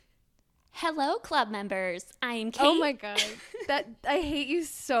Hello, club members. I'm Kate. Oh my god. I hate you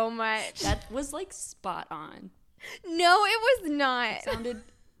so much. That was like spot on. No, it was not. It sounded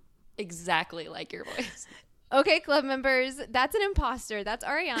exactly like your voice. Okay, club members, that's an imposter. That's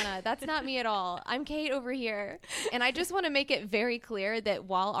Ariana. That's not me at all. I'm Kate over here. And I just want to make it very clear that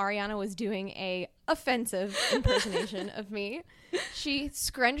while Ariana was doing a offensive impersonation of me, she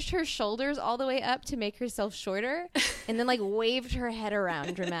scrunched her shoulders all the way up to make herself shorter and then like waved her head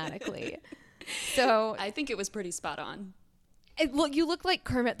around dramatically. So I think it was pretty spot on. You look like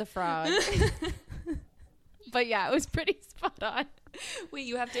Kermit the Frog. But yeah, it was pretty spot on. Wait,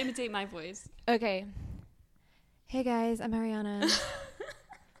 you have to imitate my voice. Okay. Hey guys, I'm Ariana.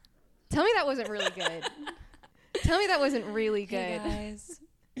 Tell me that wasn't really good. Tell me that wasn't really good. Hey guys.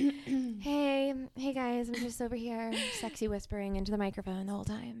 Hey guys, I'm just over here sexy whispering into the microphone the whole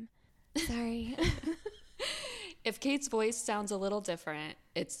time. Sorry. If Kate's voice sounds a little different,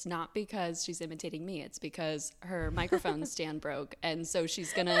 it's not because she's imitating me. It's because her microphone stand broke. And so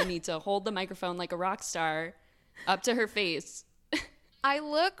she's going to need to hold the microphone like a rock star up to her face. I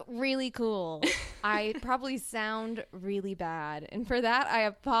look really cool. I probably sound really bad. And for that, I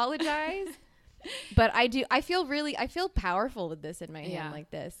apologize. But I feel powerful with this in my hand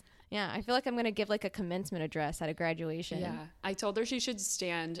like this. Yeah, I feel like I'm going to give like a commencement address at a graduation. Yeah, I told her she should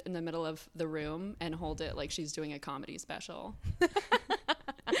stand in the middle of the room and hold it like she's doing a comedy special.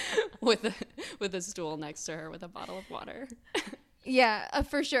 with a stool next to her with a bottle of water. Yeah,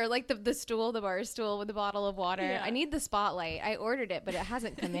 for sure. Like the bar stool with a bottle of water. Yeah. I need the spotlight. I ordered it, but it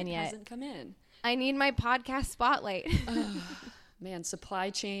hasn't come in yet. It hasn't come in. I need my podcast spotlight. Man, supply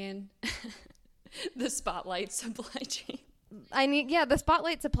chain. The spotlight supply chain. The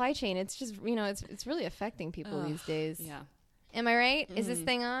spotlight supply chain. It's just, it's really affecting people these days. Yeah. Am I right? Is this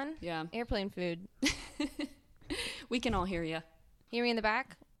thing on? Yeah. Airplane food. We can all hear you. Hear me in the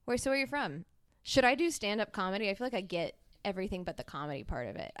back? Where are you from? Should I do stand-up comedy? I feel like I get everything but the comedy part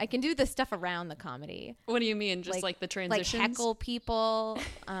of it. I can do the stuff around the comedy. What do you mean? Just like the transitions? Like heckle people,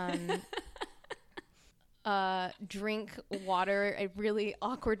 drink water at really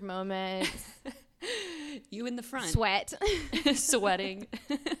awkward moments. You in the front. Sweat. Sweating.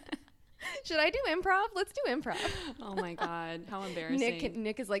 Should I do improv? Let's do improv. Oh my God. How embarrassing.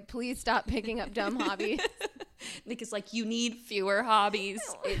 Nick is like, please stop picking up dumb hobbies. Nick is like, you need fewer hobbies.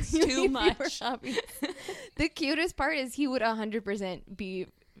 It's too much. The cutest part is he would 100% be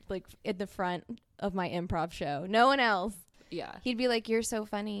like at the front of my improv show. No one else. Yeah. He'd be like, you're so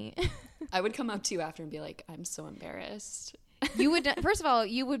funny. I would come up to you after and be like, I'm so embarrassed. You would, first of all,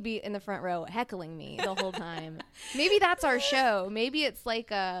 you would be in the front row heckling me the whole time. Maybe that's our show. Maybe it's like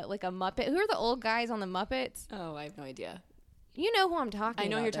a Muppet. Who are the old guys on the Muppets? Oh, I have no idea. You know who I'm talking about. I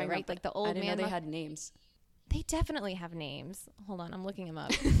know who you're talking right? about. Like the old I didn't man. know they had names. They definitely have names. Hold on, I'm looking them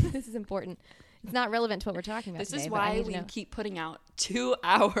up. This is important. It's not relevant to what we're talking about This today, is why we keep putting out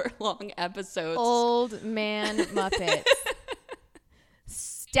 2-hour-long episodes. Old man Muppets.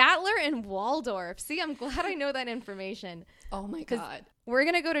 Statler and Waldorf. See, I'm glad I know that information. Oh my God. We're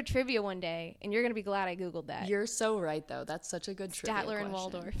going to go to trivia one day, and you're going to be glad I Googled that. You're so right, though. That's such a good trivia Statler and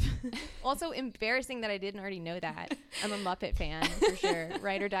question. Waldorf. Also embarrassing that I didn't already know that. I'm a Muppet fan, for sure.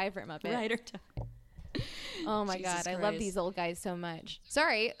 Ride or die for Muppet. Ride or die. Oh my Jesus God, I Christ. love these old guys so much.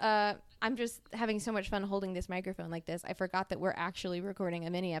 Sorry, I'm just having so much fun holding this microphone like this. I forgot that we're actually recording a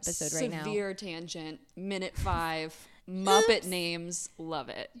mini episode right now. Severe tangent. Minute 5. Muppet names. Love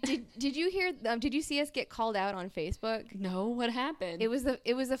it. Did you hear? Did you see us get called out on Facebook? No, what happened? It was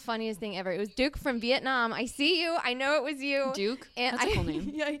the funniest thing ever. It was Duke from Vietnam. I see you. I know it was you. Duke? And That's a cool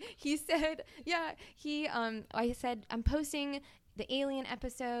name. Yeah, he said. Yeah, I said I'm posting the alien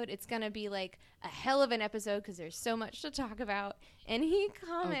episode. It's gonna be like a hell of an episode because there's so much to talk about. And he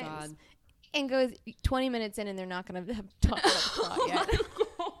comments and goes 20 minutes in, and they're not gonna have talked about the plot yet.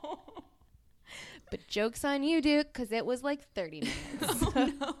 But joke's on you, Duke, because it was like 30 minutes.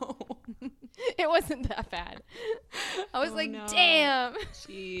 Oh, no. It wasn't that bad. I was no. Damn.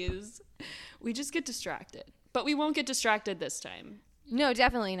 Jeez. We just get distracted. But we won't get distracted this time. No,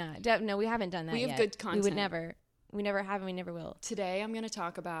 definitely not. No, we haven't done that yet. We have good content. We would never. We never have and we never will. Today I'm going to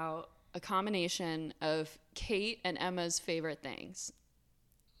talk about a combination of Kate and Emma's favorite things.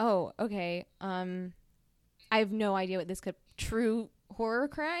 Oh, okay. I have no idea what this could... True horror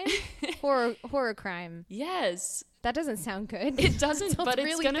crime? horror crime. Yes. That doesn't sound good. It doesn't, but it's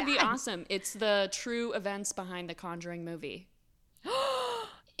really going to be bad. Awesome. It's the true events behind the Conjuring movie.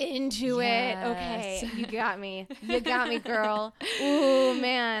 Into Yes. it. Okay. You got me. You got me, girl. Ooh,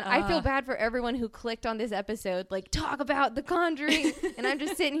 man. I feel bad for everyone who clicked on this episode. Like, talk about The Conjuring. And I'm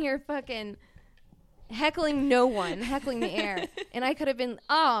just sitting here fucking... heckling no one, heckling the air. And I could have been,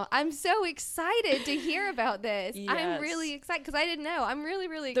 I'm so excited to hear about this. Yes. I'm really excited because I didn't know. I'm really,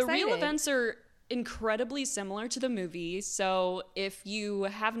 really excited. The real events are incredibly similar to the movie. So if you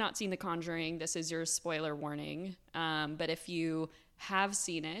have not seen The Conjuring, this is your spoiler warning. But if you have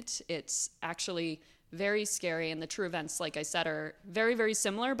seen it, it's actually very scary, and the true events, like I said, are very, very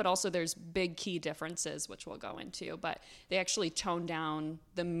similar, but also there's big key differences, which we'll go into. But they actually toned down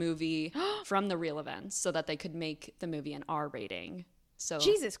the movie from the real events so that they could make the movie an R rating. So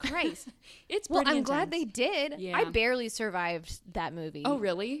Jesus Christ. It's well, pretty I'm intense. glad they did. Yeah. I barely survived that movie. Oh,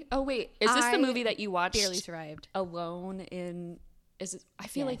 really? Oh, wait. Is this the movie that you watched barely survived alone in... Is it? I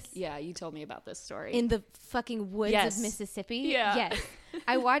feel like, Yes. yeah, you told me about this story. in the fucking woods Yes. of Mississippi. Yeah. Yes.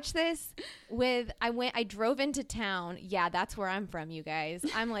 I watched this I drove into town. Yeah, that's where I'm from, you guys.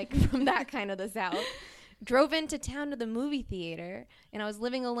 I'm like from that kind of the South. Drove into town to the movie theater, and I was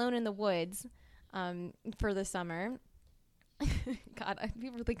living alone in the woods for the summer. God,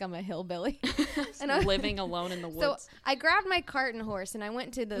 people think I'm a hillbilly. and I'm living alone in the woods. So I grabbed my cart and horse, and I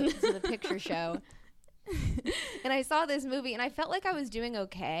went to the picture show. And I saw this movie, and I felt like I was doing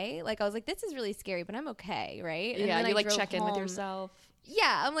okay. Like, I was like, this is really scary, but I'm okay, right? And Yeah, then you I like drove check in with home. yourself.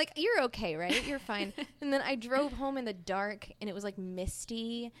 Yeah, I'm like, you're okay, right? You're fine. And then I drove home in the dark, and it was like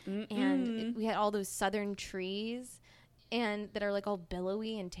misty, and we had all those southern trees, and that are like all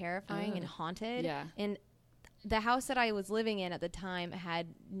billowy and terrifying and haunted. Yeah. And the house that I was living in at the time had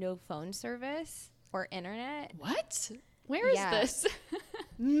no phone service or internet. What? Where is Yeah. this?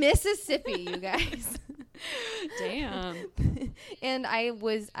 Mississippi, you guys. Damn. And I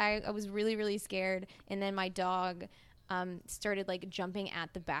was really, really scared. And then my dog started like jumping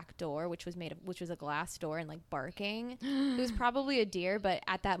at the back door, which was a glass door, and like barking. It was probably a deer, but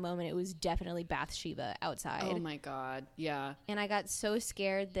at that moment it was definitely Bathsheba outside. Oh my God. Yeah. And I got so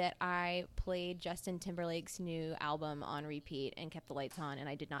scared that I played Justin Timberlake's new album on repeat and kept the lights on, and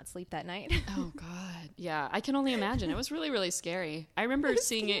I did not sleep that night. Oh God. Yeah. I can only imagine. It was really, really scary. I remember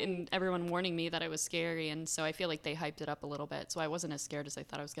seeing it and everyone warning me that it was scary. And so I feel like they hyped it up a little bit. So I wasn't as scared as I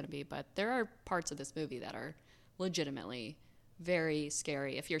thought I was going to be. But there are parts of this movie that are legitimately very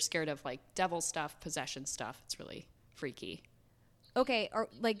scary. If you're scared of like devil stuff, possession stuff, it's really freaky. Okay, or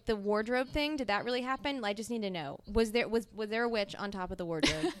like the wardrobe thing, did that really happen? I just need to know. Was there a witch on top of the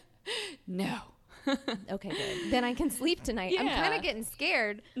wardrobe? No. Okay, good. Then I can sleep tonight. I'm Yeah. kind of getting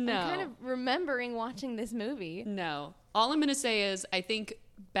scared. No. I'm kind of remembering watching this movie. No. All I'm going to say is I think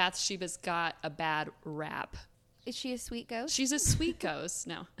Bathsheba's got a bad rap. Is she a sweet ghost? She's a sweet ghost.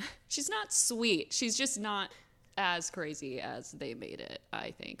 No. She's not sweet. She's just not as crazy as they made it,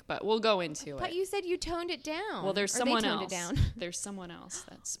 I think. But we'll go into But it. you said you toned it down. Well, there's Or someone they toned else. it down. There's someone else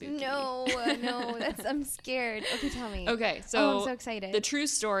that's spooky. No, I'm scared. Okay, tell me. Okay, so Oh, I'm so excited. the true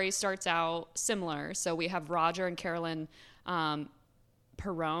story starts out similar. So we have Roger and Carolyn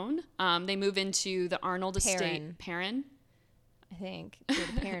Perron. They move into the Arnold estate. Perron. I think. They're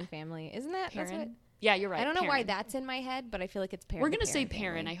the Perron family. Isn't that? That's what, Perron. Yeah, you're right. I don't know why Perron. that's in my head, but I feel like it's Perron. We're the going to say Perron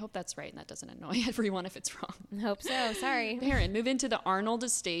Perron. family. I hope that's right and that doesn't annoy everyone if it's wrong. I hope so. Sorry. Perron move into the Arnold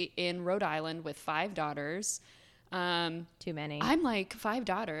estate in Rhode Island with 5 daughters. Too many. I'm like 5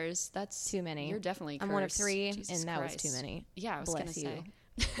 daughters. That's Too many. You're definitely cursed. I'm one of 3, Jesus and that Christ. was too many. Yeah, I was going to Bless say.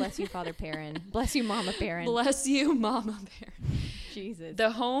 you. Bless you, Father Perron. Bless you, Mama Perron. Bless you, Mama Perron. Jesus.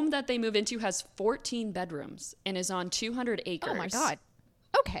 The home that they move into has 14 bedrooms and is on 200 acres. Oh my God.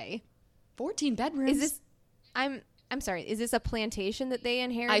 Okay. 14 bedrooms. Is this? I'm sorry. Is this a plantation that they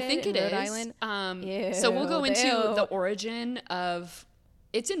inherited? I think in it Rhode is. Island? So we'll go into Ew. the origin of.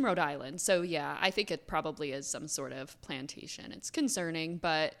 It's in Rhode Island, so yeah, I think it probably is some sort of plantation. It's concerning,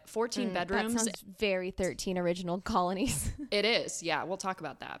 but 14 bedrooms. That sounds very 13 original colonies. It is, yeah. We'll talk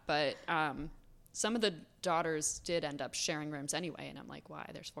about that, but some of the daughters did end up sharing rooms anyway, and I'm like, why?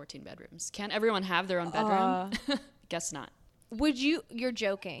 There's 14 bedrooms. Can't everyone have their own bedroom? Guess not. You're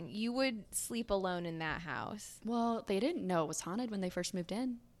joking. You would sleep alone in that house. Well, they didn't know it was haunted when they first moved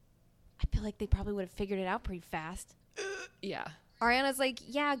in. I feel like they probably would have figured it out pretty fast. Yeah. Ariana's like,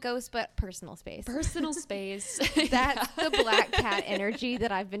 yeah, ghost, but personal space. Personal space. That's the black cat energy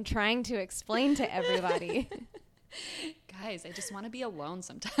that I've been trying to explain to everybody. Guys, I just want to be alone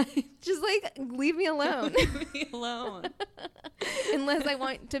sometimes. Just like, leave me alone. Leave me alone. Unless I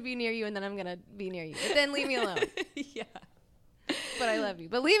want to be near you, and then I'm going to be near you. But then leave me alone. Yeah. But I love you.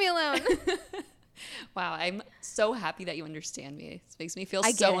 But leave me alone. Wow, I'm so happy that you understand me. This makes me feel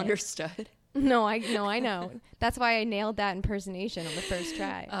I so get it. understood. No, I know. That's why I nailed that impersonation on the first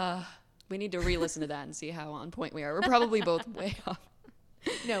try. We need to re-listen to that and see how on point we are. We're probably both way off.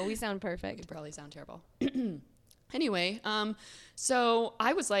 No, we sound We perfect. probably sound terrible. Anyway, so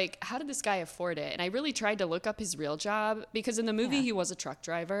I was like, how did this guy afford it? And I really tried to look up his real job because in the movie he was a truck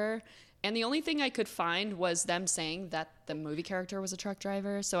driver. And the only thing I could find was them saying that the movie character was a truck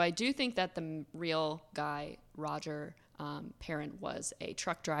driver. So I do think that the real guy, Roger Perron, was a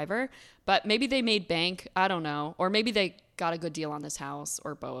truck driver. But maybe they made bank. I don't know. Or maybe they got a good deal on this house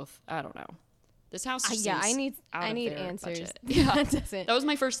or both. I don't know. This house just seems I need answers. Budget. Yeah, that was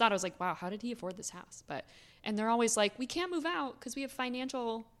my first thought. I was like, wow, how did he afford this house? And they're always like, we can't move out because we have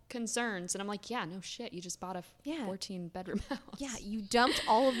financial concerns. And I'm like, yeah, no shit. You just bought a 14-bedroom house. Yeah, you dumped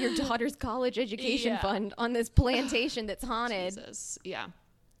all of your daughter's college education fund on this plantation that's haunted. Jesus. Yeah.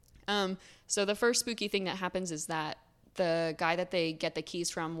 So the first spooky thing that happens is that the guy that they get the keys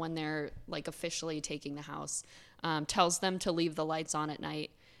from when they're like officially taking the house tells them to leave the lights on at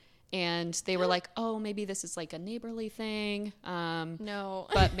night. And they were like, oh, maybe this is like a neighborly thing. No.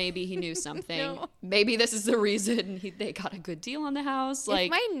 But maybe he knew something. No. Maybe this is the reason they got a good deal on the house. Like,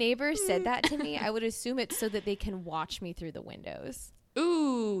 if my neighbor said that to me, I would assume it's so that they can watch me through the windows.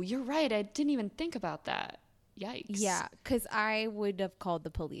 Ooh, you're right. I didn't even think about that. Yikes. Yeah, because I would have called the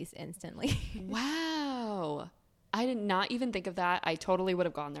police instantly. Wow. I did not even think of that. I totally would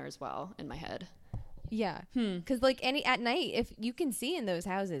have gone there as well in my head. Yeah, because like at night, if you can see in those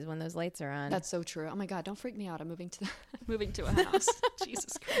houses when those lights are on. That's so true. Oh my God, don't freak me out. I'm moving to a house.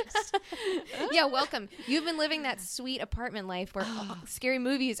 Jesus Christ. Yeah, welcome. You've been living that sweet apartment life where scary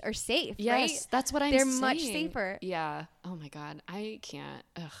movies are safe. Yes, right? That's what I'm saying. They're much safer. Yeah. Oh my God, I can't.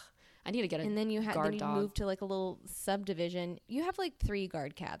 Ugh. I need to get a and then you guard dog. Move to like a little subdivision. You have like 3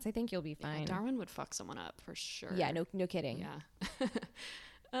 guard cats. I think you'll be fine. Yeah, Darwin would fuck someone up for sure. Yeah, no kidding.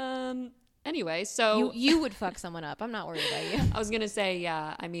 Yeah. Anyway, so you would fuck someone up. I'm not worried about you. I was gonna say,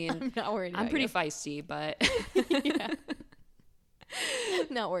 yeah. I mean, I'm not worried. I'm pretty feisty, but yeah,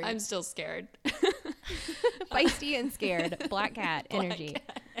 not worried. I'm still scared. Feisty and scared. Black cat energy.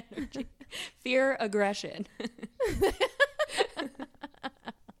 Fear, aggression.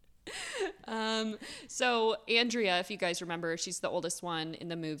 So Andrea, if you guys remember, she's the oldest one in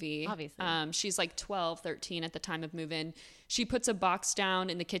the movie. Obviously. She's like 12, 13 at the time of move-in. She puts a box down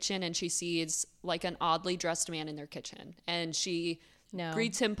in the kitchen and she sees like an oddly dressed man in their kitchen. And she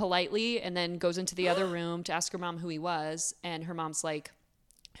greets him politely and then goes into the other room to ask her mom who he was. And her mom's like,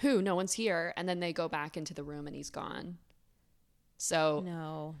 who? No one's here. And then they go back into the room and he's gone. So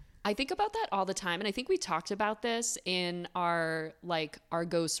no. I think about that all the time. And I think we talked about this in our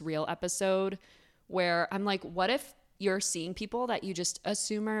Ghost Real episode where I'm like, what if you're seeing people that you just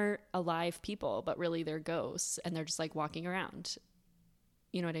assume are alive people, but really they're ghosts and they're just like walking around?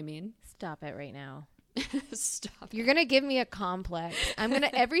 You know what I mean? Stop it right now. Stop. You're going to give me a complex. I'm going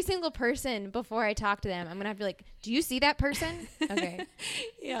to, every single person before I talk to them, I'm going to have to be like, do you see that person? Okay.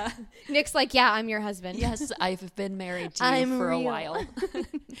 Yeah. Nick's like, yeah, I'm your husband. Yes, I've been married to you for real. a while.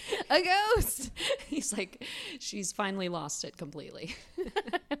 A ghost. He's like, she's finally lost it completely.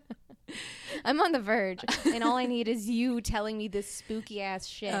 I'm on the verge. And all I need is you telling me this spooky ass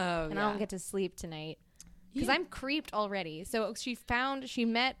shit. And I don't get to sleep tonight. Because I'm creeped already. So she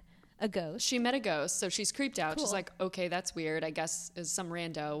met a ghost. She met a ghost, so she's creeped out. Cool. She's like, okay, that's weird. I guess is some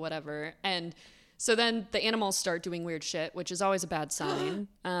rando, whatever. And so then the animals start doing weird shit, which is always a bad sign.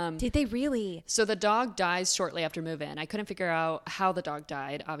 Did they really? So the dog dies shortly after move-in. I couldn't figure out how the dog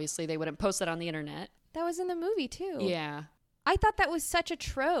died. Obviously, they wouldn't post that on the internet. That was in the movie, too. Yeah. I thought that was such a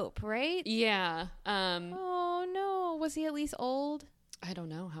trope, right? Yeah. Oh, no. Was he at least old? I don't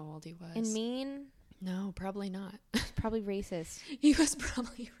know how old he was. And mean? No, probably not. Probably racist. He was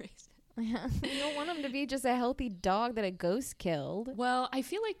probably racist. Yeah. You don't want him to be just a healthy dog that a ghost killed. Well, I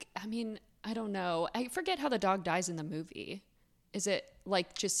feel like, I don't know. I forget how the dog dies in the movie. Is it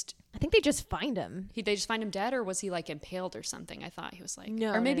like just... I think they just find him. They just find him dead, or was he like impaled or something? I thought he was like...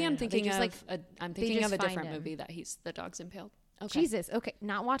 No, or maybe no, I'm thinking of a different him. movie that the dog's impaled. Okay. Jesus. Okay.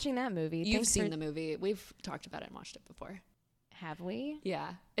 Not watching that movie. You've seen the movie. We've talked about it and watched it before. Have we?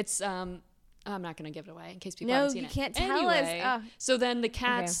 Yeah. It's... I'm not going to give it away in case people haven't seen it. No, you can't tell us. Oh. So then the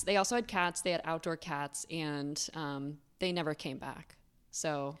cats, They also had cats. They had outdoor cats, and they never came back.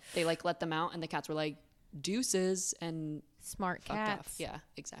 So they like let them out, and the cats were like, deuces, and smart cats. Off. Yeah,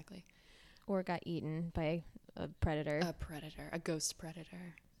 exactly. Or got eaten by a predator. A ghost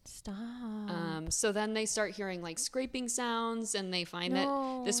predator. Stop. So then they start hearing like scraping sounds, and they find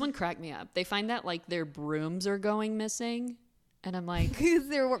that this one cracked me up. They find that like their brooms are going missing. And I'm like... Because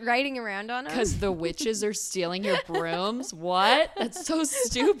they're riding around on them? Because the witches are stealing your brooms? What? That's so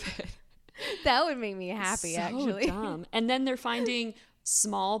stupid. That would make me happy, actually. So dumb. And then they're finding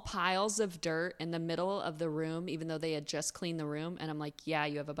small piles of dirt in the middle of the room, even though they had just cleaned the room. And I'm like, yeah,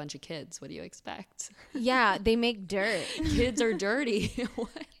 you have a bunch of kids. What do you expect? Yeah, they make dirt. Kids are dirty.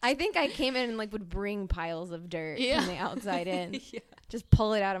 What? I think I came in and like would bring piles of dirt from the outside in. Yeah. Just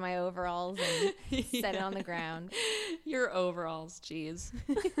pull it out of my overalls and set it on the ground. Your overalls, jeez.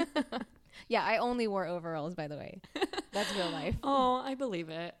 Yeah, I only wore overalls, by the way. That's real life. Oh, I believe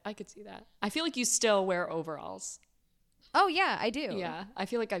it. I could see that. I feel like you still wear overalls. Oh, yeah, I do. Yeah, I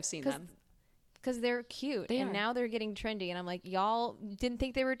feel like I've seen them. Because they're cute. They and are. now they're getting trendy. And I'm like, y'all didn't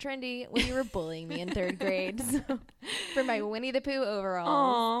think they were trendy when you were bullying me in 3rd grade. So, for my Winnie the Pooh overalls.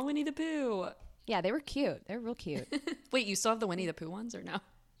 Aw, Winnie the Pooh. Yeah, they were cute. They're real cute. Wait, you still have the Winnie the Pooh ones or no?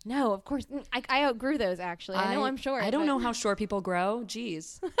 No, of course. I outgrew those, actually. I know I'm short. I don't know how short people grow.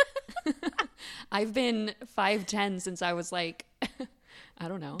 Jeez. I've been 5'10" since I was like, I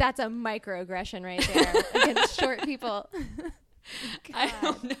don't know. That's a microaggression right there against short people. I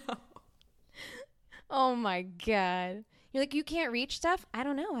don't know. Oh, my God. You're like, you can't reach stuff? I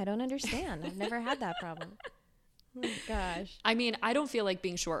don't know. I don't understand. I've never had that problem. Oh, my gosh. I mean, I don't feel like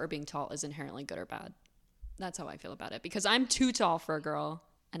being short or being tall is inherently good or bad. That's how I feel about it. Because I'm too tall for a girl,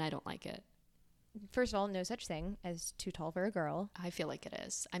 and I don't like it. First of all, no such thing as too tall for a girl. I feel like it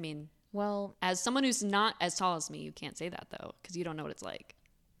is. I mean, well, as someone who's not as tall as me, you can't say that, though, because you don't know what it's like.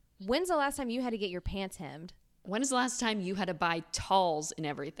 When's the last time you had to get your pants hemmed? When is the last time you had to buy talls and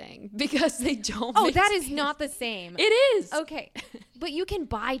everything? Because they don't. Oh, that is not the same. It is. Okay, but you can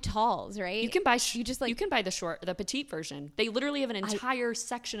buy talls, right? You can buy. You just like you can buy the petite version. They literally have an entire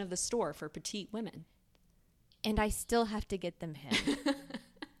section of the store for petite women. And I still have to get them hemmed.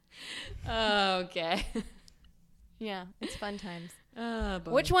 Okay. Yeah, it's fun times.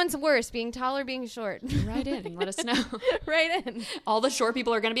 Boy. Which one's worse, being tall or being short? Write in and let us know. Right in. All the short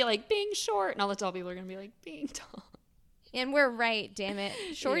people are going to be like, being short. And all the tall people are going to be like, being tall. And we're right, damn it.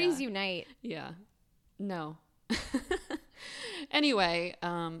 Shorties unite. Yeah. No. Anyway,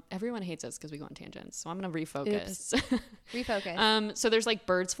 everyone hates us because we go on tangents. So I'm going to refocus. Refocus. So there's like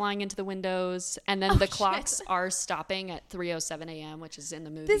birds flying into the windows. And then the clocks are stopping at 3:07 a.m., which is in the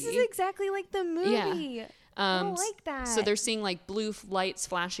movie. This is exactly like the movie. Yeah. I don't like that. So they're seeing like blue lights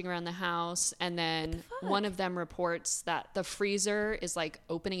flashing around the house, and then one of them reports that the freezer is like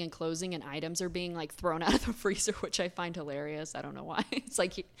opening and closing, and items are being like thrown out of the freezer, which I find hilarious. I don't know why. It's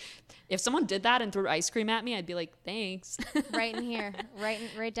like if someone did that and threw ice cream at me, I'd be like, thanks. Right in here,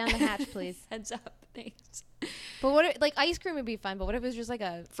 right down the hatch, please. Heads up, thanks. But what if, like ice cream would be fun, but what if it was just like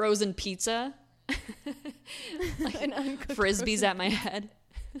a frozen pizza, like an uncooked frisbees at my head?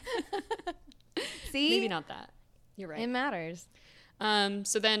 See? Maybe not that. You're right. It matters.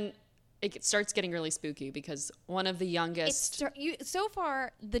 So then it starts getting really spooky because one of the youngest... So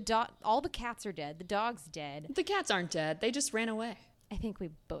far, all the cats are dead. The dog's dead. The cats aren't dead. They just ran away. I think we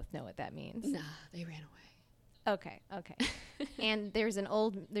both know what that means. Nah, they ran away. Okay. And there's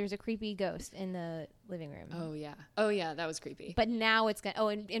a creepy ghost in the living room. Oh, yeah, that was creepy. But now it's going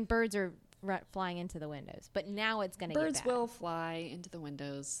to... and birds are flying into the windows. But now it's going to get bad. Birds will fly into the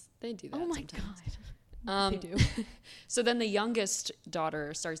windows. They do that sometimes. God. They do. So then the youngest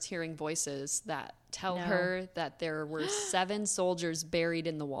daughter starts hearing voices that tell her that there were 7 soldiers buried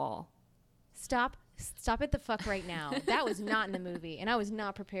in the wall. Stop it the fuck right now. That was not in the movie, and I was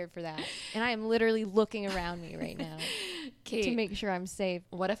not prepared for that. And I am literally looking around me right now Kate, to make sure I'm safe.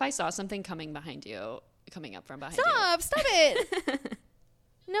 What if I saw something coming up from behind you? Stop it.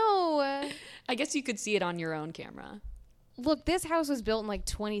 No. I guess you could see it on your own camera. Look, this house was built in like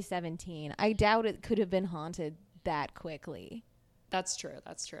 2017. I doubt it could have been haunted that quickly. That's true.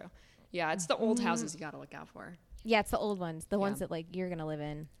 Yeah, it's the old houses you got to look out for. Yeah, it's the old ones. The ones that like you're going to live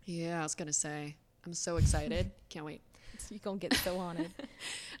in. Yeah, I was going to say. I'm so excited. Can't wait. You're going to get so haunted.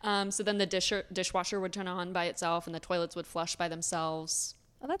 So then the dishwasher would turn on by itself and the toilets would flush by themselves.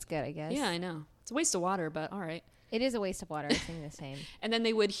 Oh, that's good, I guess. Yeah, I know. It's a waste of water, but all right. It is a waste of water. I think the same. And then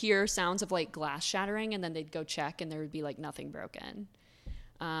they would hear sounds of like glass shattering, and then they'd go check, and there would be like nothing broken.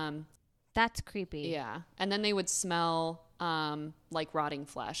 That's creepy. Yeah. And then they would smell like rotting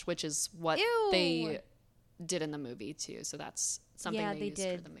flesh, which is what they did in the movie too. So that's something they used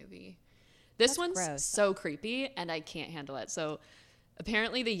for the movie. This one's gross. So creepy, and I can't handle it. So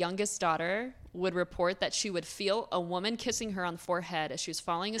apparently the youngest daughter would report that she would feel a woman kissing her on the forehead as she was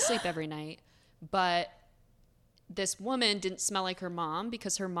falling asleep every night, but this woman didn't smell like her mom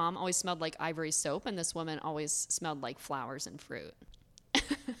because her mom always smelled like ivory soap, and this woman always smelled like flowers and fruit.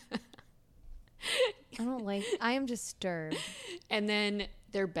 I am disturbed. And then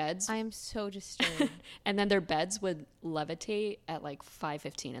their beds. I am so disturbed. And then their beds would levitate at like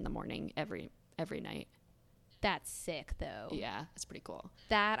 5:15 in the morning every night. That's sick, though. Yeah, it's pretty cool.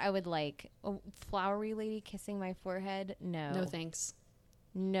 That I would like. A flowery lady kissing my forehead? No. No thanks.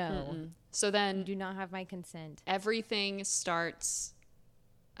 No. Mm-mm. So then You do not have my consent. everything starts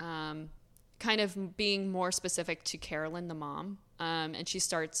kind of being more specific to Carolyn, the mom. And she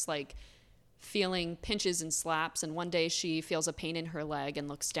starts like feeling pinches and slaps. And one day she feels a pain in her leg and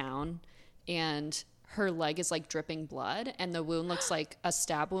looks down, and her leg is like dripping blood. And the wound looks like a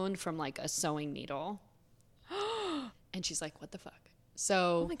stab wound from like a sewing needle. And she's like, what the fuck?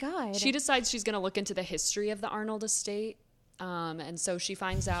 So Oh my God. she decides she's going to look into the history of the Arnold estate. And so she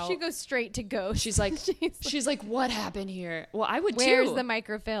finds out. She goes straight to ghost. She's like, what happened here? Well, I would Where's too. the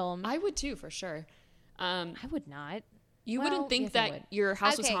microfilm? I would too, for sure. I would not. You Well, wouldn't think yes, I that would. your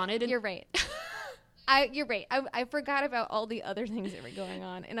house was haunted. You're right. You're right. I forgot about all the other things that were going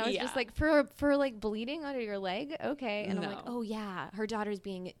on, and I was just like, for like bleeding under your leg, okay. And I'm like, oh yeah, her daughter's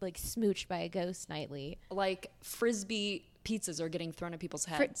being like smooched by a ghost nightly. Like frisbee pizzas are getting thrown at people's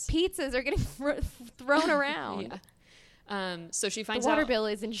heads. Pizzas are getting thrown around. Yeah. So she finds The water out. bill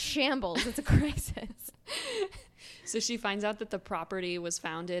is in shambles. It's a crisis. So she finds out that the property was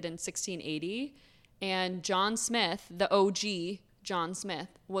founded in 1680, and John Smith, the OG John Smith,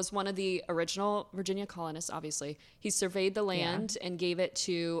 was one of the original Virginia colonists. Obviously, he surveyed the land and gave it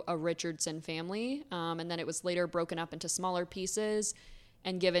to a Richardson family, and then it was later broken up into smaller pieces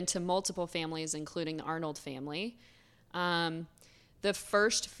and given to multiple families, including the Arnold family. The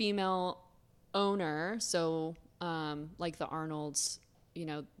first female owner, so like the Arnolds, you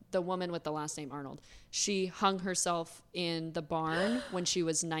know, the woman with the last name Arnold, she hung herself in the barn when she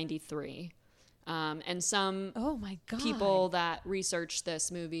was 93. And some Oh my God. people that research this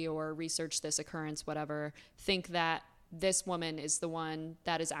movie or research this occurrence, whatever, think that this woman is the one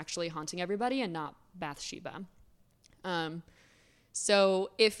that is actually haunting everybody and not Bathsheba.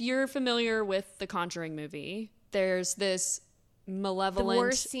 So if you're familiar with the Conjuring movie, there's this malevolent... The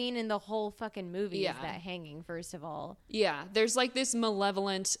worst scene in the whole fucking movie is Yeah. that hanging, first of all. Yeah, there's like this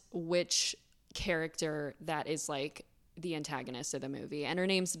malevolent witch character that is like the antagonist of the movie, and her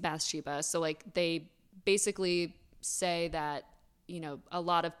name's Bathsheba. So like they basically say that, you know, a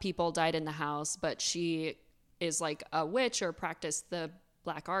lot of people died in the house, but she is like a witch or practiced the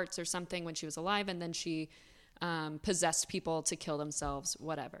black arts or something when she was alive, and then she possessed people to kill themselves,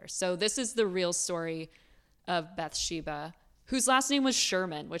 whatever. So this is the real story of Bathsheba, whose last name was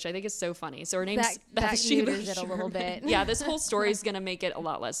Sherman, which I think is so funny. So her name's Bathsheba neuters it a little bit. Yeah, this whole story is going to make it a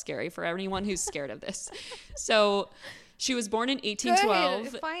lot less scary for anyone who's scared of this. So she was born in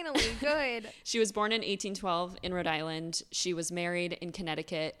 1812. Good. Finally, good. She was born in 1812 in Rhode Island. She was married in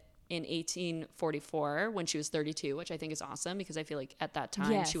Connecticut in 1844 when she was 32, which I think is awesome because I feel like at that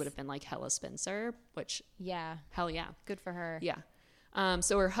time she would have been like hella Spencer, which hell yeah. Good for her. Yeah.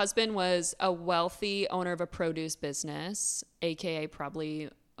 So her husband was a wealthy owner of a produce business, aka probably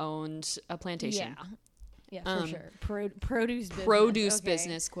owned a plantation. Yeah, for sure. Produce business. Produce Okay.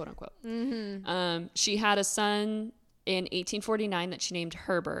 business, quote unquote. Mm-hmm. She had a son in 1849 that she named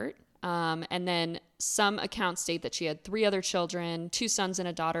Herbert. And then some accounts state that she had 3 other children, 2 sons and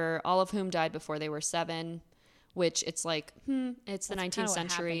a daughter, all of whom died before they were 7, which it's like, it's the 19th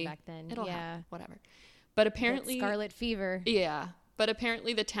century. Back then. It'll happen, whatever. But apparently... That scarlet fever. Yeah. But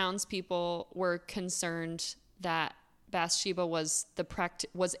apparently the townspeople were concerned that Bathsheba was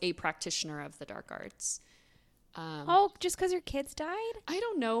a practitioner of the dark arts. Just because her kids died? I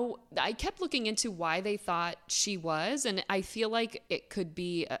don't know. I kept looking into why they thought she was, and I feel like it could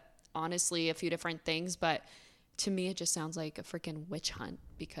be, honestly, a few different things, but to me it just sounds like a freaking witch hunt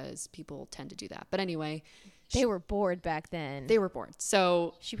because people tend to do that. But anyway... They were bored back then. They were bored.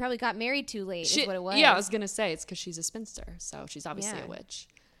 So... She probably got married too late is what it was. Yeah, I was going to say, it's because she's a spinster, so she's obviously a witch.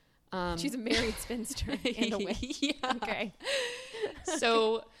 She's a married spinster and a witch. Yeah. Okay.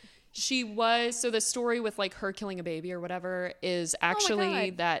 So... So the story with like her killing a baby or whatever is actually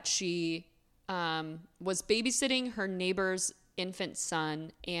that she was babysitting her neighbor's infant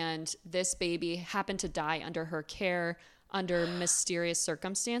son, and this baby happened to die under her care under mysterious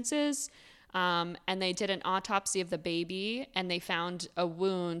circumstances. And they did an autopsy of the baby, and they found a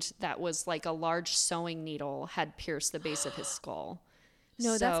wound that was like a large sewing needle had pierced the base of his skull.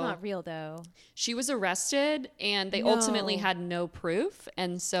 No, that's not real, though. She was arrested, and they ultimately had no proof,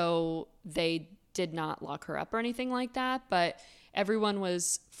 and so they did not lock her up or anything like that, but everyone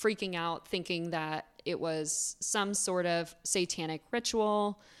was freaking out, thinking that it was some sort of satanic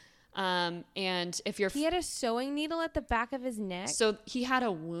ritual. And if you're... He had a sewing needle at the back of his neck? So he had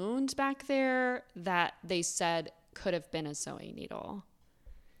a wound back there that they said could have been a sewing needle.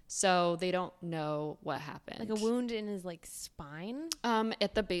 So they don't know what happened. Like a wound in his like spine?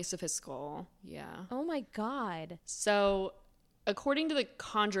 At the base of his skull. Yeah. Oh my God. So according to the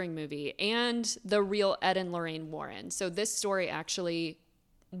Conjuring movie and the real Ed and Lorraine Warren, so this story actually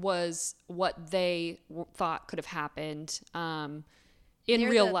was what they thought could have happened in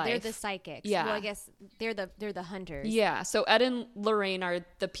real life. They're the psychics. Yeah. Well, I guess they're the hunters. Yeah. So Ed and Lorraine are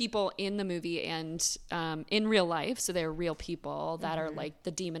the people in the movie and in real life. So they're real people that are like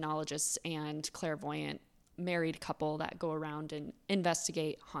the demonologists and clairvoyant married couple that go around and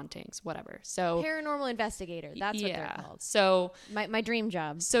investigate hauntings, whatever. So paranormal investigator. That's what they're called. So my dream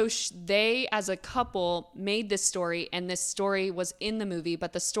job. So they, as a couple, made this story, and this story was in the movie.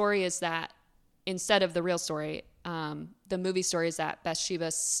 But the story is that instead of the real story, the movie story is that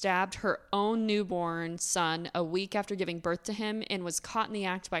Bathsheba stabbed her own newborn son a week after giving birth to him and was caught in the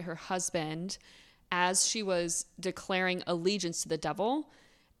act by her husband as she was declaring allegiance to the devil.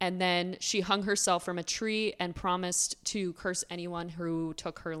 And then she hung herself from a tree and promised to curse anyone who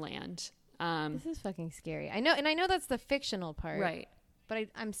took her land. This is fucking scary. I know that's the fictional part. Right. But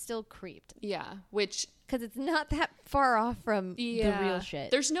I'm still creeped. Yeah, which... Because it's not that far off from the real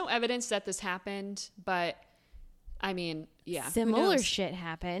shit. There's no evidence that this happened, but... I mean, yeah. Similar shit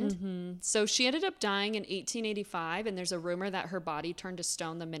happened. Mm-hmm. So she ended up dying in 1885, and there's a rumor that her body turned to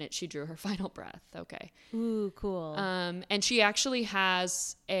stone the minute she drew her final breath. Okay. Ooh, cool. And she actually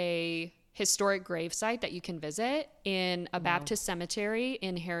has a historic gravesite that you can visit in a Baptist cemetery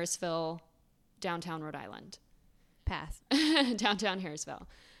in Harrisville, downtown Rhode Island. Pass. Downtown Harrisville.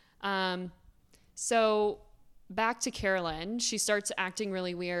 So... Back to Carolyn, she starts acting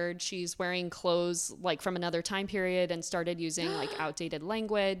really weird. She's wearing clothes like from another time period and started using like outdated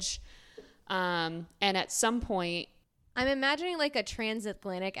language. And at some point, I'm imagining like a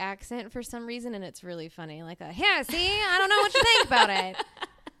transatlantic accent for some reason, and it's really funny. Like yeah, see, I don't know what you think about it.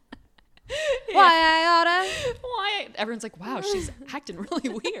 Yeah. Why I oughta? Why? Everyone's like, wow, she's acting really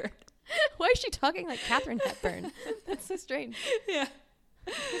weird. Why is she talking like Katharine Hepburn? That's so strange. Yeah.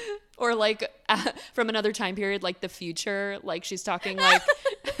 Or like from another time period, like the future, like she's talking like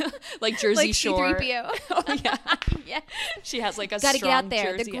like Jersey like Shore. C-3PO. Oh yeah, yeah. She has like a gotta strong get out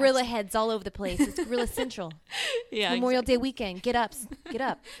there. Jersey The gorilla accent. heads all over the place. It's Gorilla Central. Yeah, Memorial Day weekend. Get up.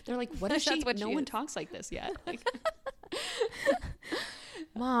 They're like, what is she? That's what no she one is. talks like this yet. Like,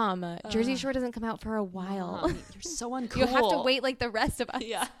 Mom, Jersey Shore doesn't come out for a while. Mom, you're so uncool. You have to wait like the rest of us.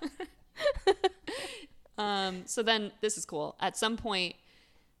 Yeah. So then this is cool. At some point,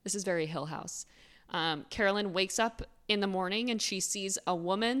 this is very Hill House. Carolyn wakes up in the morning and she sees a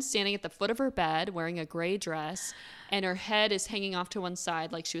woman standing at the foot of her bed wearing a gray dress, and her head is hanging off to one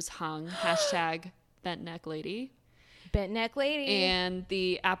side like she was hung. Hashtag bent neck lady. Bent neck lady. And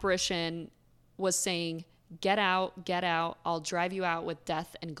the apparition was saying, get out, I'll drive you out with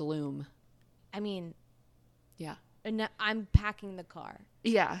death and gloom. I mean, yeah. I'm packing the car.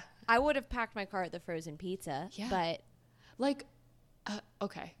 Yeah. I would have packed my car at the frozen pizza, but like,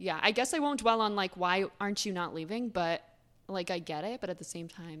 okay. Yeah. I guess I won't dwell on like, why aren't you not leaving? But like, I get it. But at the same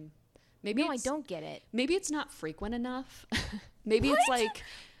time, maybe I don't get it. Maybe it's not frequent enough. Maybe it's like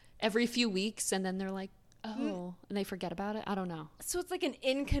every few weeks and then they're like, oh, and they forget about it. I don't know. So it's like an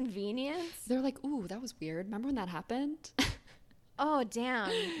inconvenience. They're like, ooh, that was weird. Remember when that happened? Oh,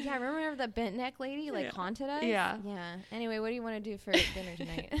 damn. Yeah, I remember the bent neck lady haunted us. Yeah. Yeah. Anyway, what do you want to do for dinner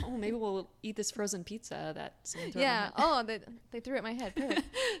tonight? Oh, maybe we'll eat this frozen pizza that someone threw yeah. at my head. Oh, they threw it at my head. Perfect.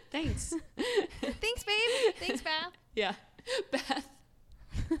 Thanks. Thanks, babe. Thanks, Bath. Yeah. Beth.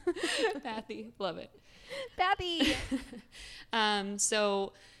 Bathy. Love it. Bathy.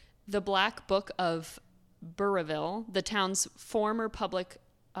 So the Black Book of Burrillville, the town's former public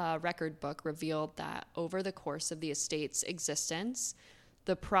record book, revealed that over the course of the estate's existence,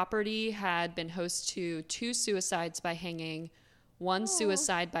 the property had been host to 2 suicides by hanging, 1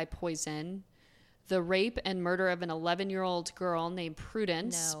 suicide by poison, the rape and murder of an 11-year-old girl named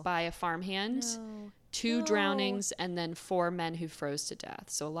Prudence by a farmhand, 2 drownings, and then 4 men who froze to death.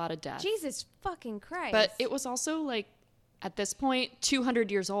 So a lot of death. Jesus fucking Christ. But it was also like, at this point, 200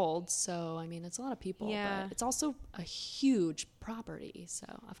 years old. So, I mean, it's a lot of people. Yeah. But it's also a huge property. So,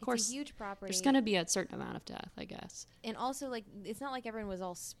 of course, it's a huge property. There's going to be a certain amount of death, I guess. And also, like, it's not like everyone was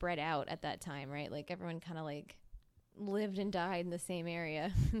all spread out at that time, right? Like, everyone kind of, like, lived and died in the same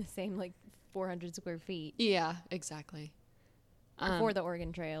area, in the same, like, 400 square feet. Yeah, exactly. Before the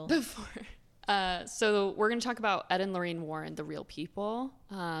Oregon Trail. So, we're going to talk about Ed and Lorraine Warren, the real people.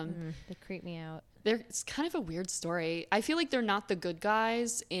 They creep me out. It's kind of a weird story. I feel like they're not the good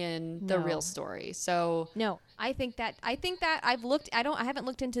guys in the real story. So no, I think that I haven't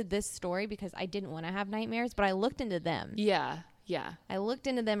looked into this story because I didn't want to have nightmares, but I looked into them. Yeah. Yeah. I looked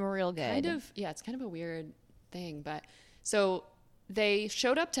into them real good. Kind of, yeah, it's kind of a weird thing. But so they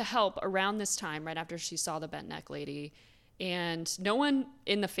showed up to help around this time, right after she saw the bent neck lady. And no one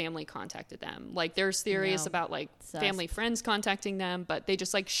in the family contacted them. Like, there's theories about, like, family friends contacting them, but they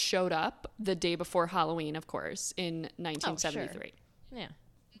just, like, showed up the day before Halloween, of course, in 1973. Oh, sure. Yeah.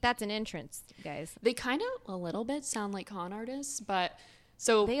 That's an entrance, guys. They kind of, a little bit, sound like con artists, but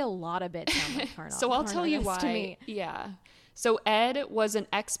so... They a lot of bit sound like con So I'll tell you why. To me. Yeah. So Ed was an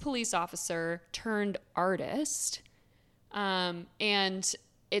ex-police officer turned artist, and...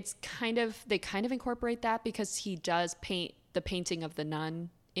 It's kind of, they kind of incorporate that because he does paint the painting of the nun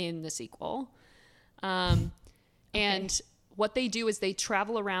in the sequel. And what they do is they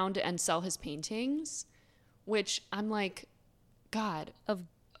travel around and sell his paintings, which I'm like, God. Of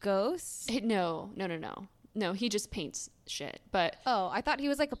ghosts? No, he just paints shit. But oh, I thought he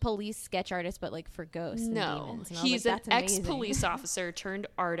was like a police sketch artist, but like for ghosts and demons. And he's like, an ex-police officer turned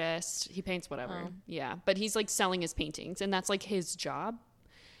artist. He paints whatever. Yeah, but he's like selling his paintings, and that's like his job.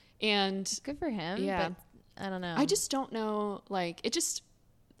 And good for him. Yeah. But I don't know. I just don't know. Like, it just,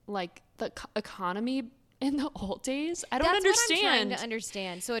 like, the economy in the old days. I don't understand. What I'm trying to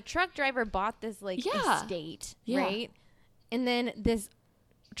understand. So a truck driver bought this, like, estate, right? And then this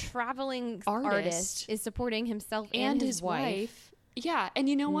traveling artist is supporting himself and his wife. Yeah. And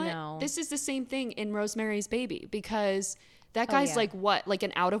you know what? No. This is the same thing in Rosemary's Baby, because that guy's like what? Like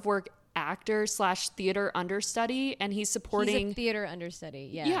an out-of-work actor / theater understudy, and he's supporting a theater understudy.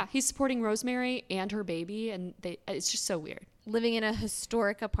 Yeah, he's supporting Rosemary and her baby, and it's just so weird, living in a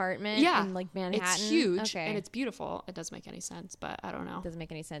historic apartment in like Manhattan. It's huge and it's beautiful. It doesn't make any sense, but I don't know. It doesn't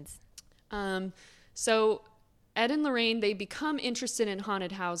make any sense. So Ed and Lorraine, they become interested in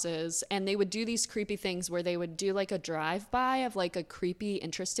haunted houses, and they would do these creepy things where they would do like a drive-by of like a creepy,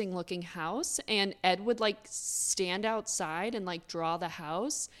 interesting looking house, and Ed would like stand outside and like draw the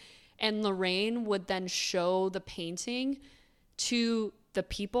house. And Lorraine would then show the painting to the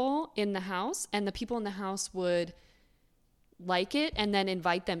people in the house, and the people in the house would like it and then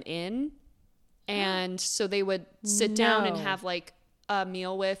invite them in. And so they would sit down and have like a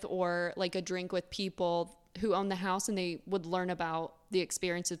meal with or like a drink with people who own the house, and they would learn about the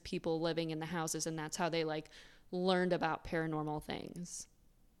experience of people living in the houses, and that's how they like learned about paranormal things.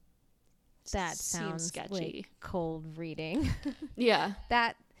 That sounds sketchy. Like cold reading. Yeah.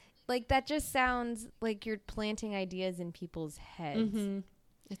 That just sounds like you're planting ideas in people's heads. Mm-hmm.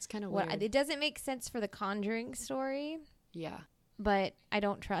 It's kind of weird. It doesn't make sense for the Conjuring story. Yeah. But I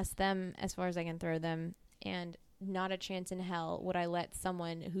don't trust them as far as I can throw them. And not a chance in hell would I let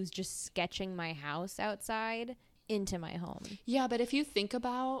someone who's just sketching my house outside into my home. Yeah, but if you think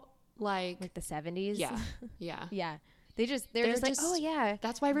about like the 70s. Yeah. Yeah. Yeah. They're just like, oh yeah,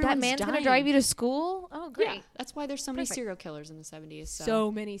 that's why everyone's that man's dying. gonna drive you to school. Oh great, yeah, that's why there's so many serial killers in the 70s. So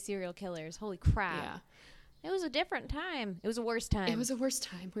many serial killers. Holy crap! Yeah, it was a different time. It was a worse time. It was a worse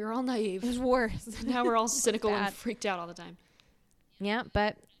time. We were all naive. It was worse. Now we're all cynical and freaked out all the time. Yeah,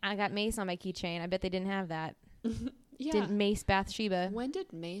 but I got mace on my keychain. I bet they didn't have that. Yeah, didn't mace Bathsheba. When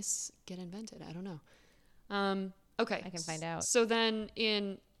did mace get invented? I don't know. Okay, I can find out. So then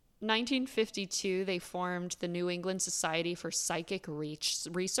in 1952, they formed the New England Society for Psychic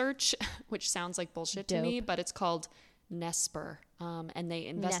Research, which sounds like bullshit to me, but it's called NESPR, and they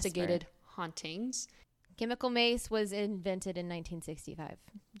investigated hauntings. Chemical mace was invented in 1965,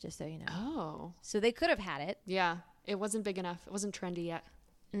 just so you know. Oh. So they could have had it. Yeah, it wasn't big enough. It wasn't trendy yet.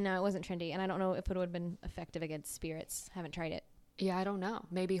 No, it wasn't trendy, and I don't know if it would have been effective against spirits. Haven't tried it. Yeah, I don't know.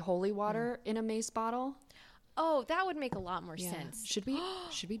 Maybe holy water in a mace bottle? Oh, that would make a lot more sense. Should we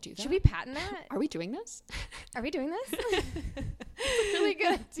do that? Should we patent that? Are we doing this? Are we doing this? Really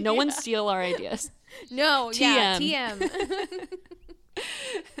good idea. No one steal our ideas. No, TM. Yeah, TM.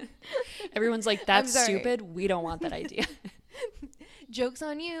 Everyone's like, that's stupid. We don't want that idea. Joke's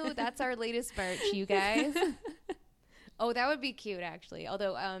on you. That's our latest merch, you guys. Oh, that would be cute, actually.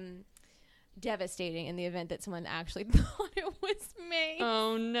 Although, devastating in the event that someone actually thought it was me.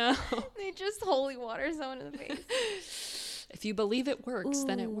 Oh no. They just holy water someone in the face. If you believe it works,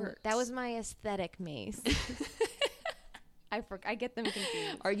 then it works. That was my aesthetic mace. I get them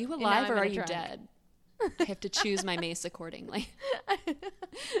confused. Are you alive or are you dead? I have to choose my mace accordingly.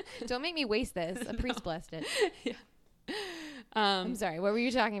 Don't make me waste this. A priest blessed it. Yeah. I'm sorry. What were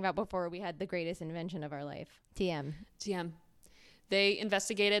you talking about before we had the greatest invention of our life? TM. They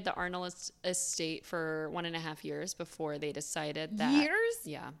investigated the Arnold estate for 1.5 years before they decided that... Years?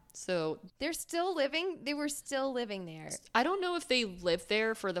 Yeah. So... They're still living? They were still living there. I don't know if they lived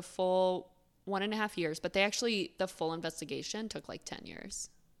there for the full 1.5 years, but the full investigation took like 10 years.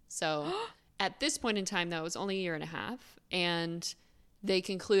 So... At this point in time, though, it was only a year and a half, and they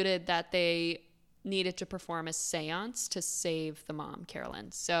concluded that they needed to perform a seance to save the mom,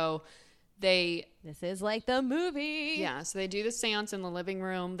 Carolyn. So This is like the movie. Yeah, so they do the seance in the living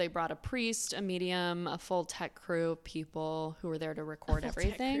room. They brought a priest, a medium, a full tech crew of people who were there to record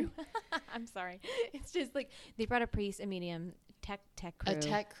everything. I'm sorry. It's just like they brought a priest, a medium, tech crew. A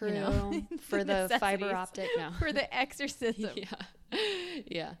tech crew, you know? for the fiber optic. No. For the exorcism. Yeah.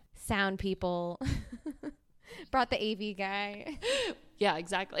 Yeah. Sound people. Brought the AV guy. Yeah,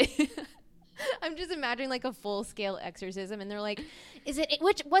 exactly. I'm just imagining like a full scale exorcism, and they're like, "Is it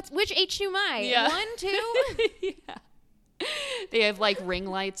which HUMI? Yeah. 1, 2?" Yeah. They have like ring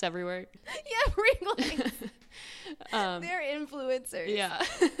lights everywhere. Yeah, ring lights. They're influencers. Yeah.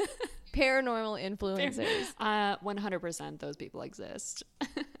 Paranormal influencers. 100% those people exist.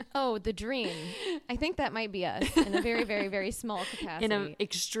 Oh, the dream. I think that might be us in a very, very, very small capacity. In an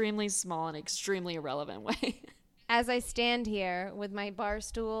extremely small and extremely irrelevant way. As I stand here with my bar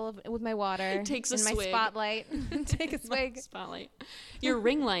stool, with my water, Takes a and my swig. spotlight, take a swig. Spotlight. Your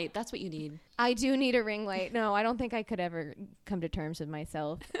ring light, that's what you need. I do need a ring light. No, I don't think I could ever come to terms with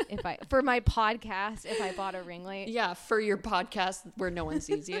myself for my podcast if I bought a ring light. Yeah, for your podcast where no one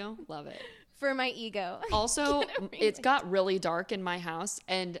sees you. Love it. For my ego. Also, it's got really dark in my house,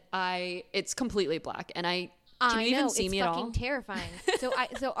 and it's completely black, and can you even see me at all? It's fucking terrifying.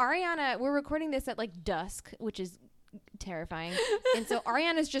 So Ariana, we're recording this at like dusk, which is terrifying. And so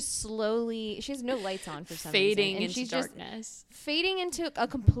Ariana's just slowly, she has no lights on for some fading reason. And into she's darkness. Just fading into a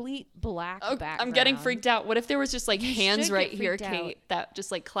complete black background. I'm getting freaked out. What if there was just like hands right here, Kate, that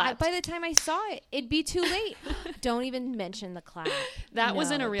just like clapped? By the time I saw it, it'd be too late. Don't even mention the clap. That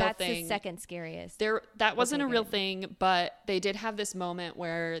wasn't a real thing. That's the second scariest. That wasn't a real thing, but they did have this moment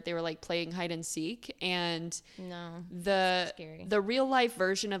where they were like playing hide and seek, and the real life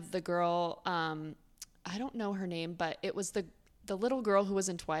version of the girl, I don't know her name, but it was the little girl who was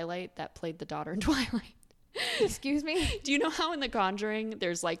in Twilight that played the daughter in Twilight. Excuse me? Do you know how in The Conjuring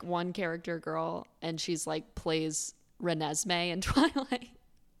there's like one character girl and she's like plays Renesmee in Twilight?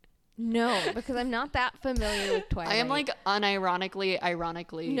 No, because I'm not that familiar with Twilight. I am like unironically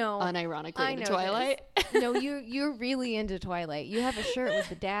into Twilight. No, you're really into Twilight. You have a shirt with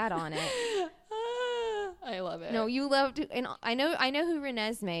the dad on it. I love it. No, you love to, and I know who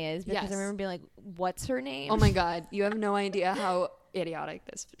Renesmee is because Yes. I remember being like, "What's her name?" Oh my god, you have no idea how idiotic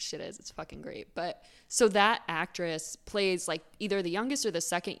this shit is. It's fucking great. But so that actress plays like either the youngest or the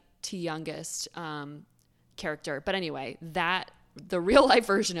second to youngest character. But anyway, the real life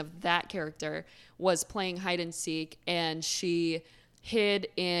version of that character was playing hide and seek, and she hid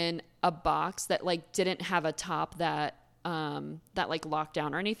in a box that like didn't have a top that like locked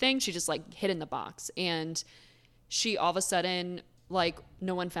down or anything. She just like hid in the box, and she all of a sudden, like,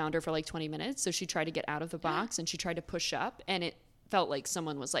 no one found her for like 20 minutes. So she tried to get out of the box and she tried to push up, and it felt like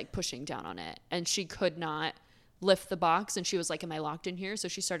someone was like pushing down on it, and she could not lift the box, and she was like, am I locked in here? So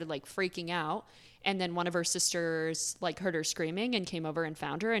she started like freaking out, and then one of her sisters like heard her screaming and came over and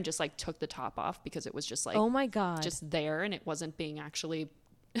found her and just like took the top off because it was just like, oh my god, just there, and it wasn't being actually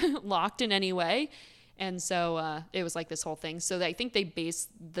locked in any way. And so it was like this whole thing. So I think they based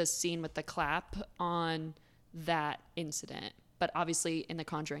the scene with the clap on that incident. But obviously in The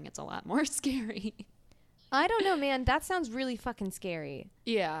Conjuring, it's a lot more scary. I don't know, man. That sounds really fucking scary.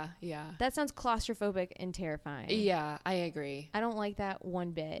 Yeah. That sounds claustrophobic and terrifying. Yeah, I agree. I don't like that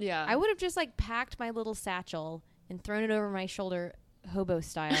one bit. Yeah. I would have just like packed my little satchel and thrown it over my shoulder hobo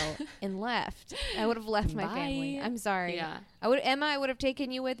style and left. I would have left my family. I'm sorry. Yeah. I would have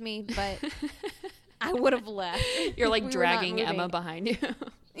taken you with me, but I would have left. You're like dragging Emma behind you.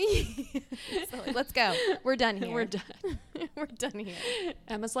 So, let's go. We're done here. We're done. We're done here.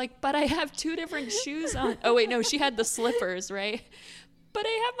 Emma's like, but I have 2 different shoes on. Oh, wait, no, she had the slippers, right? But I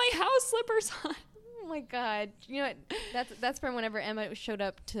have my house slippers on. Oh my god. You know what? That's from whenever Emma showed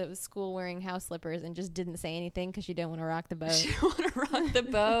up to school wearing house slippers and just didn't say anything because she didn't want to rock the boat. She didn't want to rock the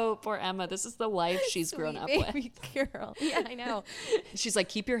boat. Poor Emma. This is the life she's grown up baby with. Girl. Yeah, I know. She's like,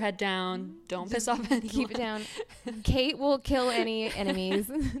 keep your head down. Don't piss off anyone. Keep it down. Kate will kill any enemies.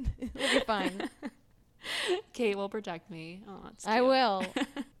 We'll be fine. Kate will protect me. Oh, that's I will.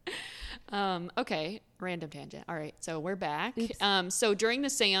 Okay. Random tangent. All right. So we're back. So during the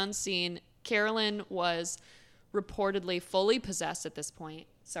seance scene, Carolyn was reportedly fully possessed at this point.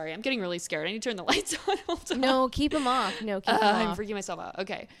 Sorry, I'm getting really scared. I need to turn the lights on. Hold on. No, keep them off. I'm freaking myself out.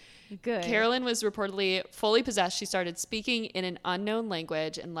 Okay. Good. Carolyn was reportedly fully possessed. She started speaking in an unknown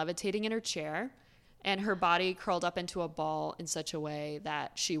language and levitating in her chair, and her body curled up into a ball in such a way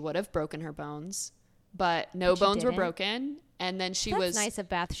that she would have broken her bones, but no bones were broken. And then she That's was nice of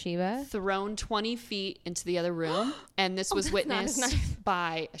Bathsheba. thrown 20 feet into the other room. And this was witnessed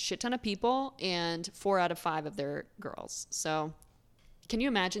by a shit ton of people and 4 out of 5 of their girls. So can you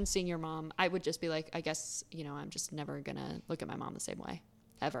imagine seeing your mom? I would just be like, I guess, I'm just never going to look at my mom the same way.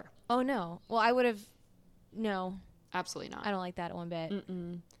 Ever. Oh, no. Well, I would have. No. Absolutely not. I don't like that one bit.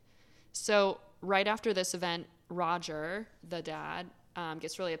 Mm-mm. So right after this event, Roger, the dad,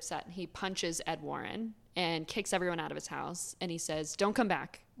 gets really upset and he punches Ed Warren and kicks everyone out of his house. And he says, don't come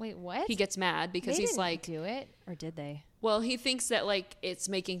back. Wait, what? He gets mad because They he's didn't like, do it, or did they? well, he thinks that like it's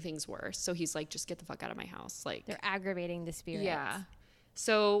making things worse. So he's like, just get the fuck out of my house. Like, They're aggravating the spirits. yeah.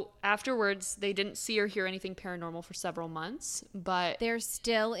 So afterwards, they didn't see or hear anything paranormal for several months, but They're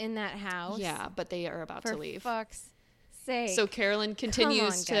still in that house. yeah, but they are about to leave. For fuck's sake. So Carolyn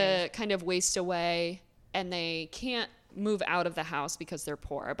continues to guys. kind of waste away, and they can't move out of the house because they're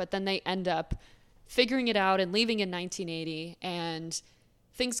poor. But then they end up figuring it out and leaving in 1980, and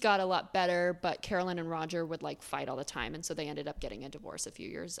things got a lot better, but Carolyn and Roger would like fight all the time, and so they ended up getting a divorce a few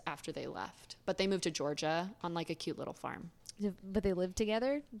years after they left. But they moved to Georgia on like a cute little farm. But they lived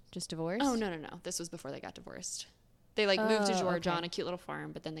together? Just divorced? Oh, no. This was before they got divorced. They like moved to Georgia okay. on a cute little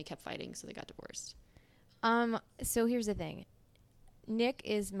farm, but then they kept fighting, so they got divorced. So here's the thing. Nick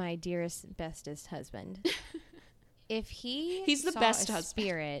is my dearest, bestest husband. If he's the best husband.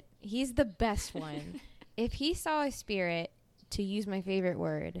 Spirit, he's the best one. If he saw a spirit, to use my favorite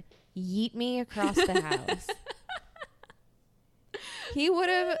word, yeet me across the house, he would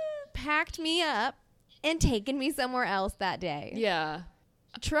have packed me up and taken me somewhere else that day. Yeah.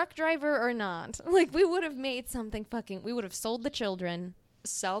 Truck driver or not. Like, we would have made something we would have sold the children.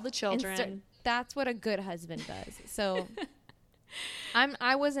 Sell the children. That's what a good husband does. So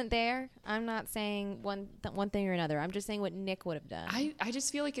I wasn't there. I'm not saying one thing or another. I'm just saying what Nick would have done. I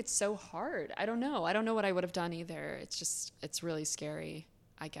just feel like it's so hard. I don't know what I would have done either. It's really scary,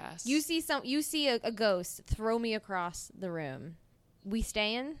 I guess. You see a ghost, throw me across the room. We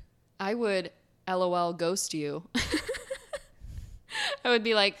staying? I would LOL ghost you. I would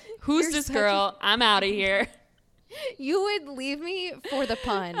be like, who's You're this such girl? I'm out of here. You would leave me for the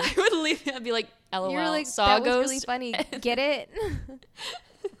pun. I would leave. I'd be like, LOL. You're like, saw that a ghost. was really funny. Get it?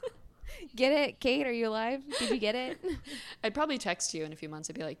 Get it? Kate, are you alive? Did you get it? I'd probably text you in a few months.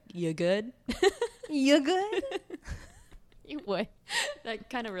 I'd be like, you good? You good? You would. That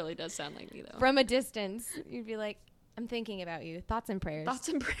kind of really does sound like me, though. From a distance, you'd be like, I'm thinking about you. Thoughts and prayers. Thoughts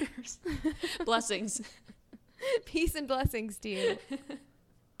and prayers. Blessings. Peace and blessings to you.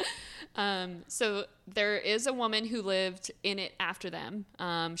 So there is a woman who lived in it after them.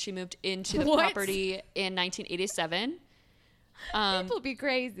 She moved into the What? property in 1987. People be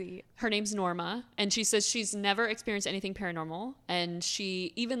crazy. Her name's Norma, and she says she's never experienced anything paranormal, and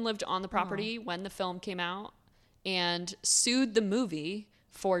she even lived on the property when the film came out and sued the movie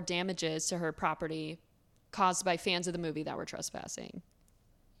for damages to her property caused by fans of the movie that were trespassing.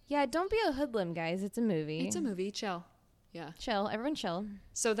 Yeah, don't be a hoodlum, guys. It's a movie. It's a movie. Chill. Yeah. Chill. Everyone chill.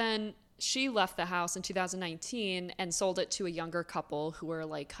 So then she left the house in 2019 and sold it to a younger couple who were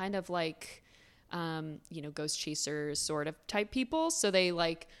like kind of like, ghost chasers sort of type people. So they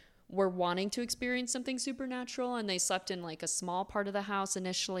like were wanting to experience something supernatural, and they slept in like a small part of the house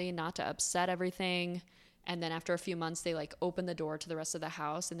initially, not to upset everything. And then after a few months, they like opened the door to the rest of the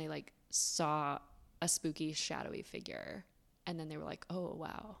house and they like saw a spooky, shadowy figure. And then they were like, oh,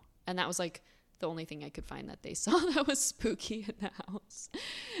 wow. And that was like the only thing I could find that they saw that was spooky in the house.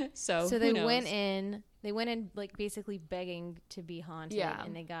 So they went in like basically begging to be haunted. Yeah.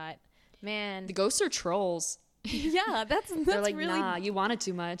 And they got, man. The ghosts are trolls. Yeah, that's They're like, really, nah, you wanted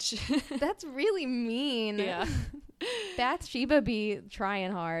too much. that's really mean. Yeah. Bathsheba be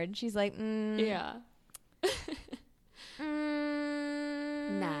trying hard. She's like, Yeah.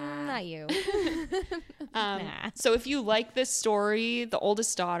 Nah. Not you. Nah. So if you like this story, the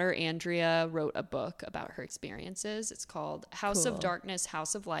oldest daughter, Andrea, wrote a book about her experiences. It's called House of Darkness,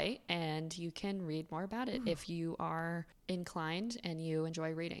 House of Light, and you can read more about it if you are inclined and you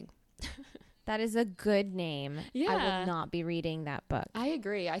enjoy reading. That is a good name. Yeah. I will not be reading that book. I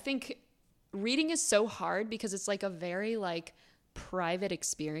agree. I think reading is so hard because it's like a very like private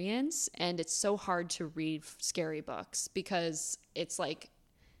experience, and it's so hard to read scary books because it's like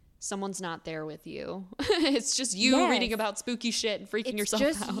someone's not there with you. It's just you reading about spooky shit and freaking yourself out.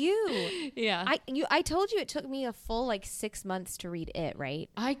 It's just you. Yeah. I told you it took me a full like 6 months to read it, right?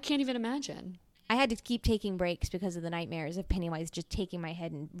 I can't even imagine. I had to keep taking breaks because of the nightmares of Pennywise just taking my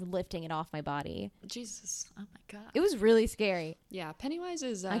head and lifting it off my body. Jesus. Oh my God. It was really scary. Yeah. Pennywise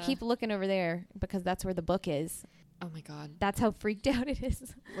is... I keep looking over there because that's where the book is. Oh my God. That's how freaked out it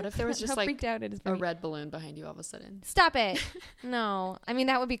is. What if there was just how like freaked out it is a red balloon behind you all of a sudden? Stop it. No. I mean,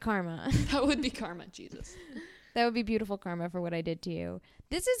 that would be karma. That would be karma. Jesus. That would be beautiful karma for what I did to you.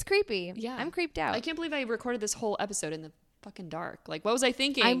 This is creepy. Yeah. I'm creeped out. I can't believe I recorded this whole episode in the fucking dark. Like, what was I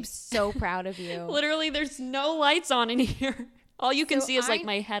thinking? I'm so proud of you. Literally, there's no lights on in here. All you can see is like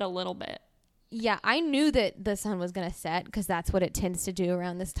my head a little bit. Yeah, I knew that the sun was going to set because that's what it tends to do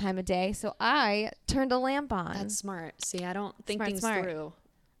around this time of day. So I turned a lamp on. That's smart. See, I don't think things through.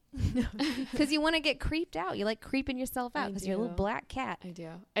 Because you want to get creeped out. You like creeping yourself out because you're a little black cat. I do.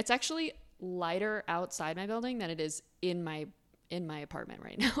 It's actually lighter outside my building than it is in my apartment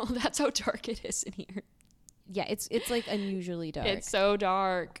right now. That's how dark it is in here. Yeah, it's like unusually dark. It's so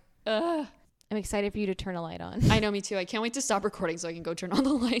dark. Ugh. I'm excited for you to turn a light on. I know, me too. I can't wait to stop recording so I can go turn all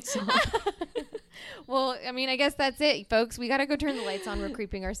the lights on. Well, I mean, I guess that's it, folks. We got to go turn the lights on. We're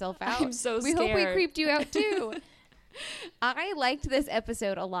creeping ourselves out. I'm so scared. We hope we creeped you out too. I liked this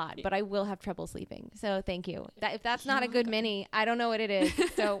episode a lot, but I will have trouble sleeping. So thank you. If that's not a good mini, I don't know what it is.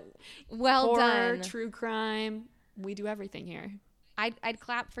 So well Horror, done. True crime. We do everything here. I'd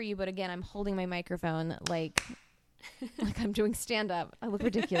clap for you, but again, I'm holding my microphone like I'm doing stand up. I look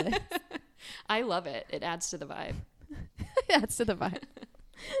ridiculous. I love it. It adds to the vibe. It adds to the vibe.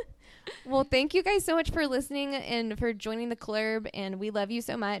 Well, thank you guys so much for listening and for joining the club, and we love you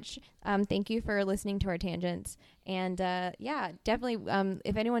so much. Thank you for listening to our tangents, and yeah, definitely.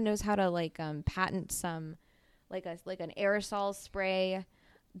 If anyone knows how to patent some, like an aerosol spray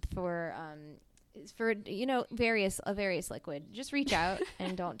for various liquid, just reach out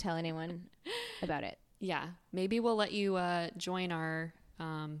and don't tell anyone about it. Yeah, maybe we'll let you join our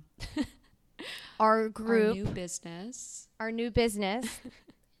group, our new business.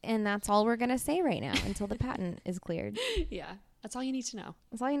 And that's all we're going to say right now until the patent is cleared. Yeah, that's all you need to know.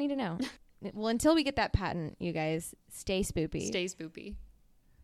 That's all you need to know. Well, until we get that patent, you guys, stay spoopy. Stay spoopy.